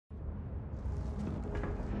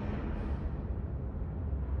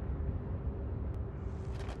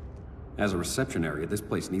As a reception area, this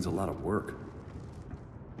place needs a lot of work.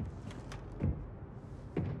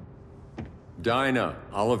 Dinah,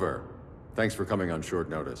 Oliver, thanks for coming on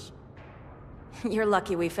short notice. You're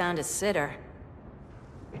lucky we found a sitter.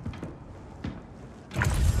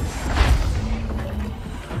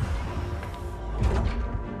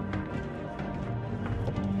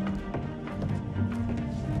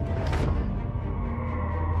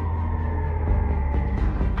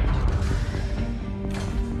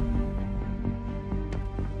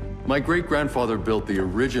 My great-grandfather built the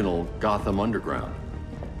original Gotham Underground.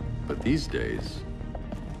 But these days,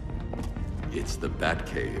 it's the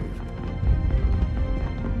Batcave.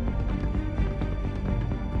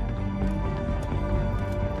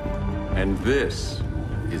 And this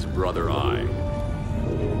is Brother Eye.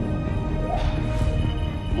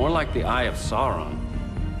 More like the Eye of Sauron.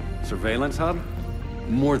 Surveillance hub?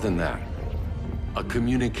 More than that. A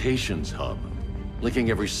communications hub, linking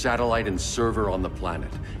every satellite and server on the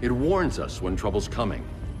planet. It warns us when trouble's coming,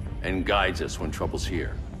 and guides us when trouble's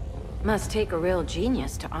here. Must take a real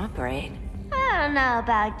genius to operate. I don't know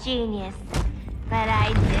about genius, but I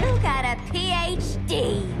do got a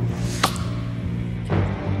PhD.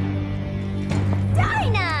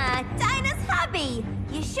 Dinah's hubby!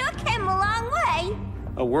 You sure came a long way.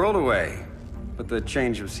 A world away. But the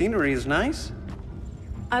change of scenery is nice.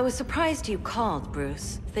 I was surprised you called,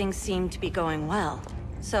 Bruce. Things seem to be going well.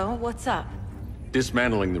 So, what's up?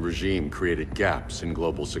 Dismantling the regime created gaps in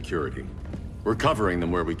global security. We're covering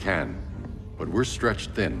them where we can, but we're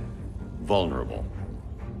stretched thin, vulnerable.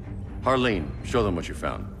 Harleen, show them what you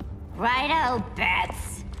found. Righto,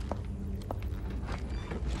 Bats.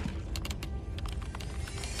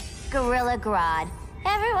 Gorilla Grodd,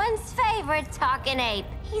 everyone's favorite talking ape.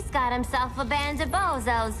 He's got himself a band of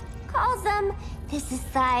bozos. Calls them the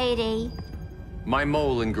Society. My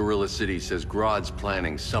mole in Gorilla City says Grodd's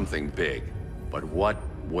planning something big. But what,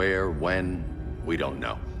 where, when, we don't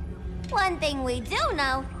know. One thing we do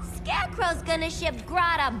know, Scarecrow's gonna ship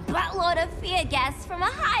Grodd a buttload of fear gas from a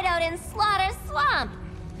hideout in Slaughter Swamp.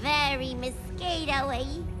 Very mosquito-y.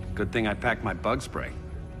 Good thing I packed my bug spray.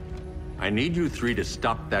 I need you three to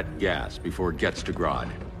stop that gas before it gets to Grodd.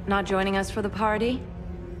 Not joining us for the party?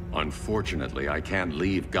 Unfortunately, I can't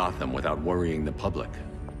leave Gotham without worrying the public.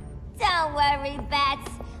 Don't worry, Bats.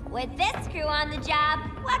 With this crew on the job,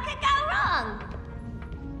 what could go wrong?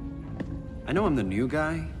 I know I'm the new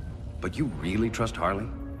guy, but you really trust Harley?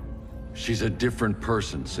 She's a different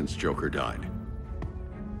person since Joker died.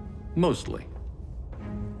 Mostly.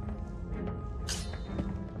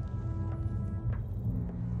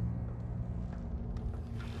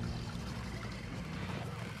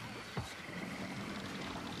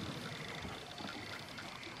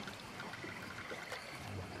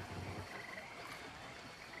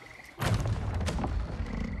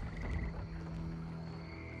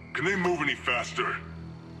 Can they move any faster?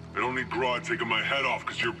 I don't need Grodd taking my head off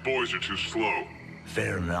because your boys are too slow.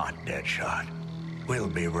 Fear not, Deadshot. We'll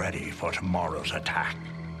be ready for tomorrow's attack.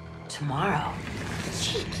 Tomorrow?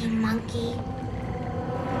 Cheeky monkey.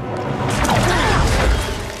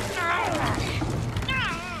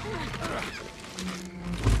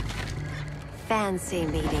 Fancy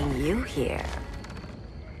meeting you here.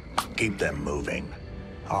 Keep them moving.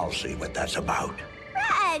 I'll see what that's about.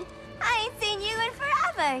 Red, I ain't seen you in forever.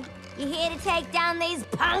 You here to take down these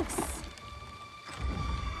punks?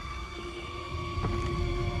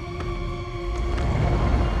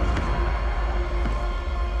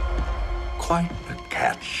 Quite the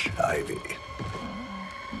catch, Ivy.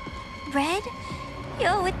 Red,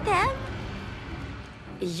 you're with them?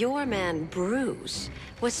 Your man, Bruce,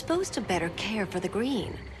 was supposed to better care for the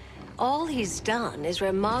green. All he's done is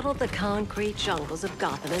remodel the concrete jungles of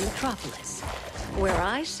Gotham and Metropolis. Where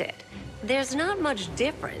I sit, there's not much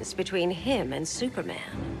difference between him and Superman.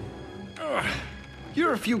 Ugh.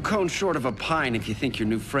 You're a few cones short of a pine if you think your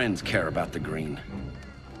new friends care about the green.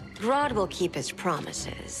 Grodd will keep his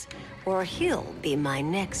promises, or he'll be my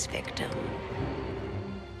next victim.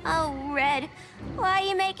 Oh, Red, why are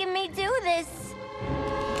you making me do this?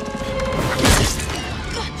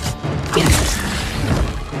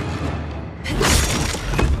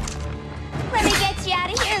 Let me get you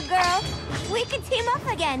out of here, girl. We can team up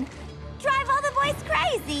again. Drive all the boys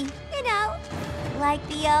crazy, you know, like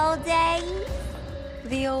the old days.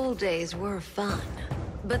 The old days were fun,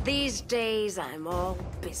 but these days I'm all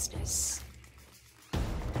business.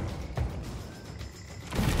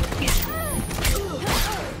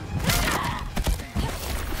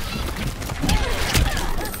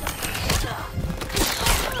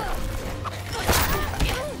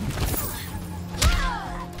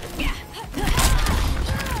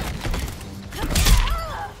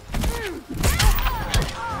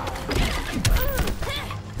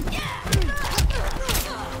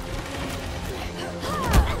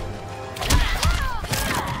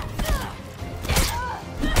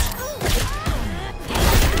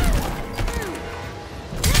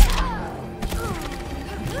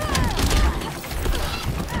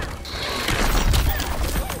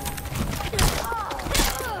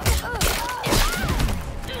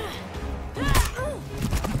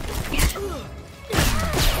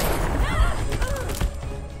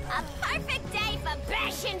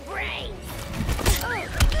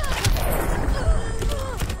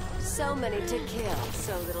 made to kill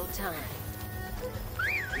so little time.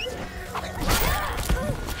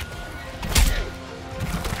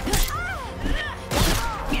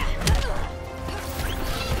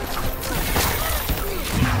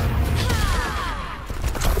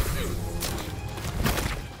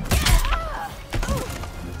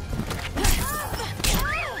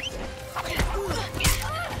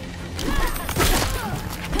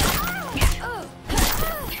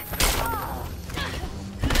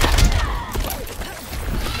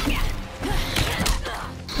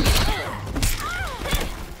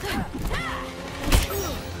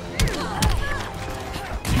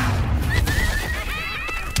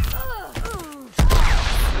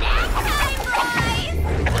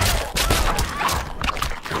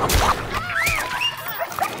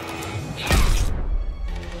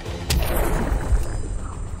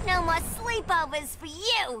 Sleepovers for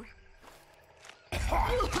you!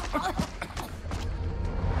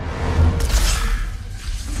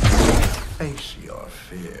 Face your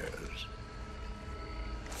fears.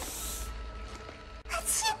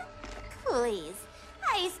 Please,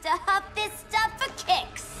 I used to huff this stuff for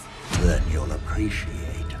kicks. Then you'll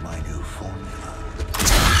appreciate my new formula.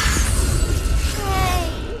 Hey.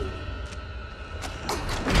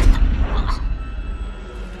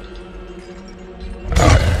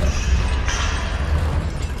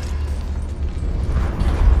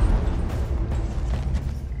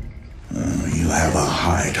 You have a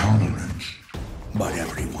high tolerance, but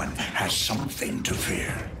everyone has something to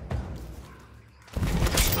fear.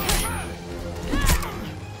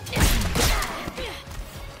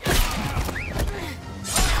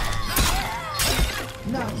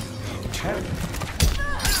 Now you tell me.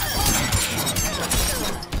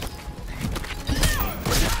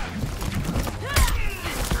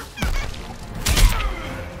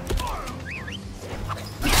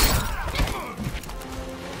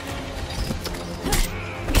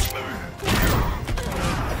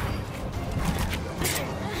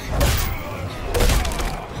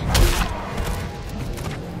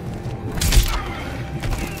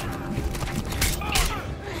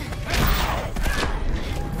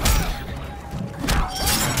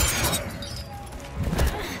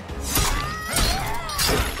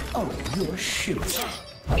 Your shoot. Voices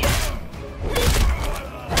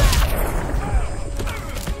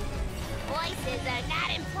are not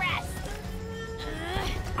impressed.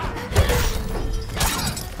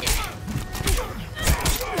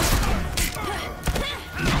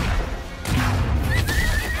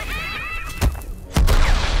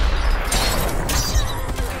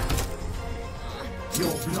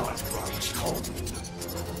 Your blood runs cold.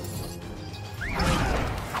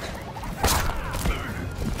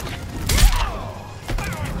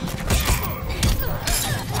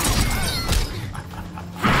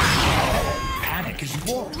 Is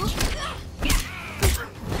what?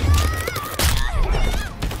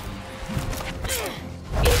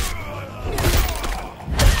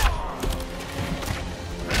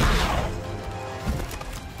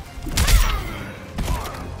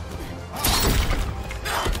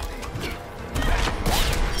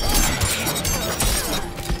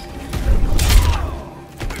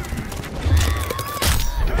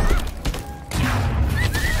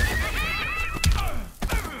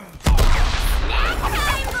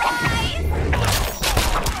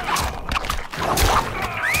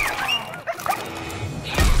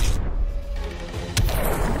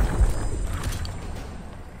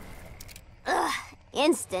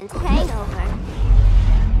 Instant hangover.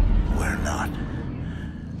 We're not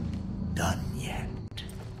done yet.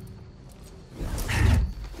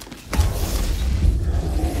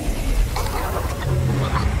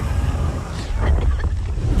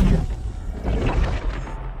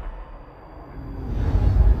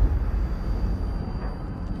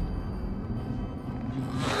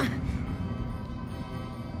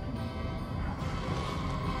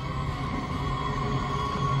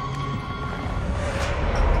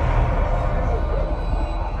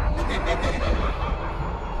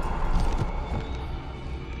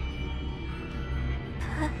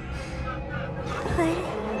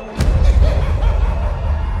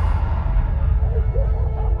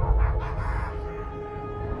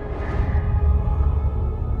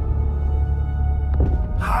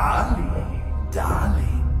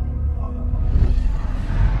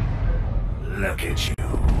 Look at you.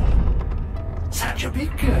 Such a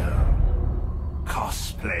big girl.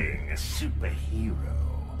 Cosplaying a superhero.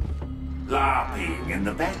 LARPing in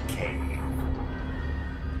the Batcave.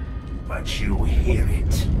 But you hear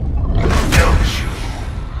it, don't you?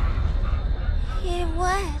 Hear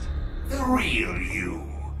what? The real you,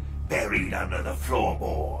 buried under the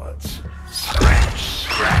floorboards. Scratch,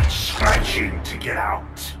 Scratching to get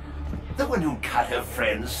out. The one who cut her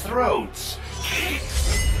friends' throats.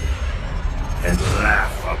 And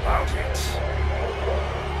laugh about it.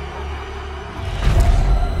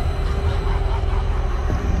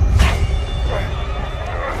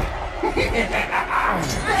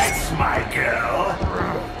 That's my girl.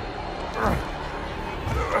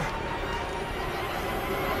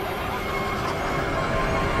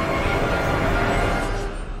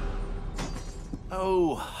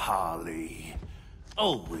 Oh, Harley.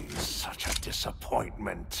 Always such a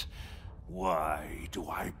disappointment. Why do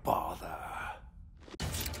I bother?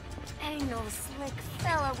 Ain't no slick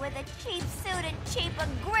fella with a cheap suit and cheaper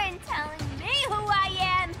grin telling me who I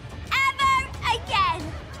am ever again.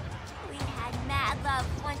 We had mad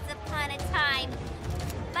love once upon a time,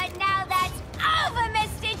 but now that's over,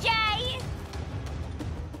 Mr. J.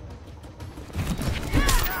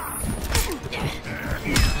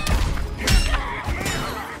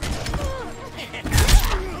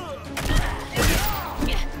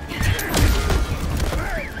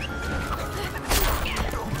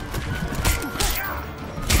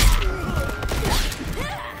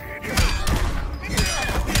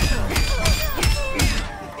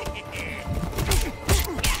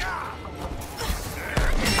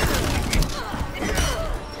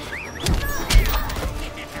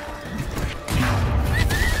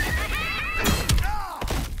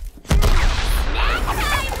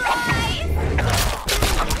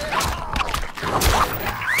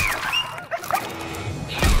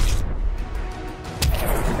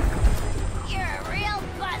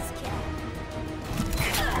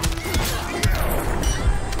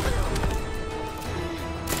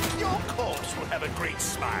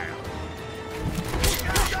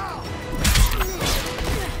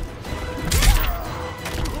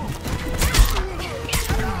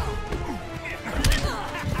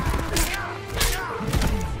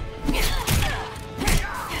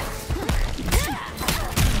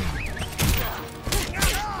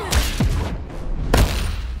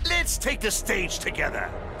 Take the stage together.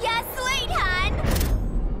 Yeah, sweet, hon.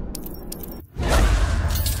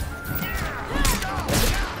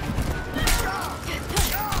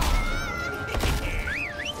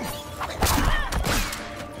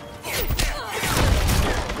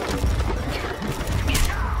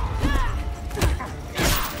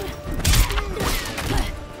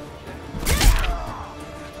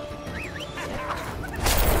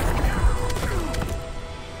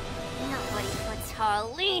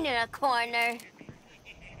 Harleen in a corner.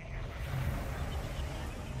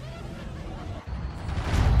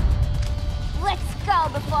 Let's go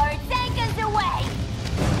before it takes us away!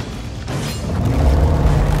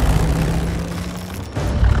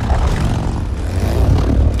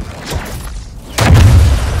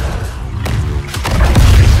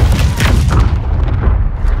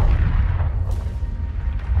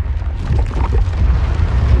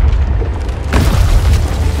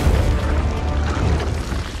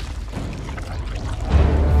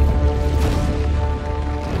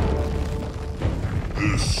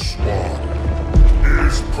 This swamp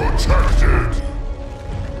is protected!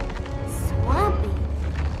 Swampy?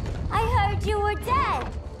 I heard you were dead.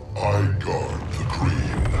 I guard the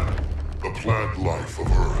green, the plant life of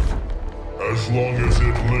Earth. As long as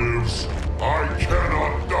it lives, I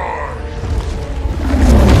cannot die!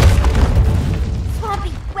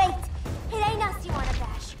 Swampy, wait! It ain't us you wanna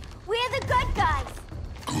bash. We're the good guys!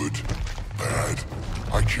 Good, bad,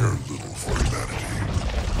 I care little for humanity.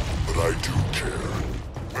 But I do care.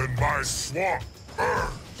 And my swamp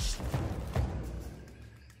burns!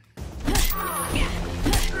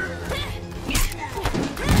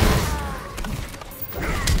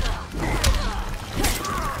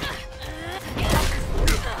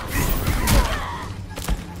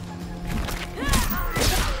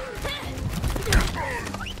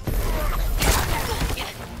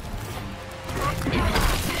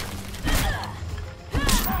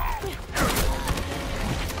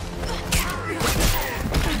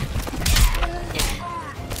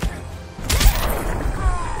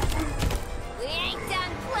 We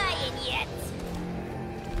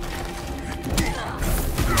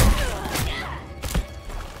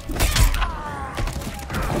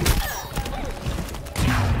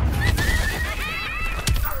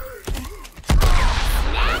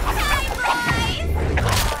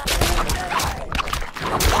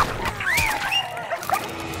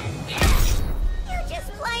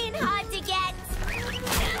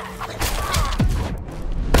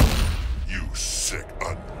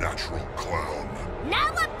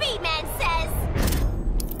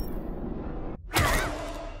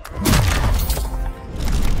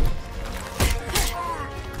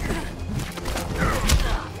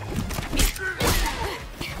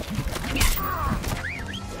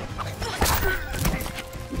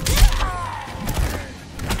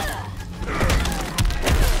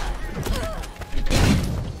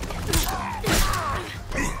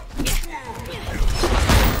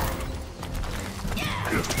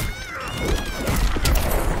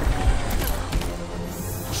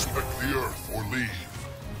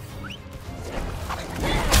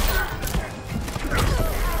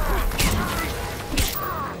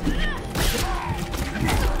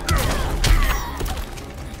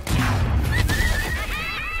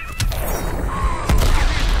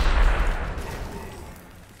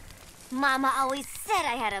Mama always said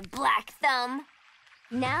I had a black thumb.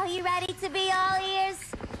 Now you ready to be all ears?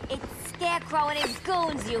 It's Scarecrow and his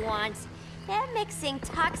goons you want. They're mixing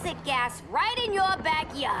toxic gas right in your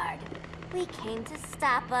backyard. We came to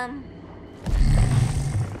stop them.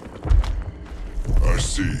 I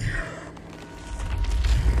see.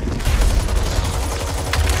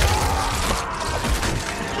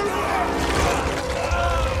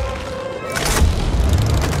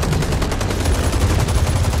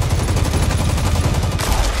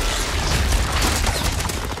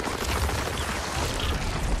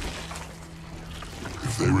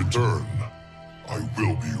 If they return, I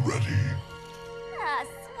will be ready. Ah,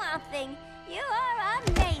 Swamp Thing, you are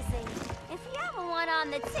amazing. If you ever want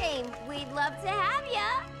on the team, we'd love to have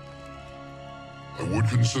ya. I would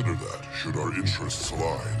consider that, should our interests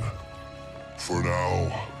align. For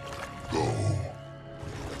now, go.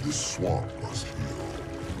 This swamp must heal.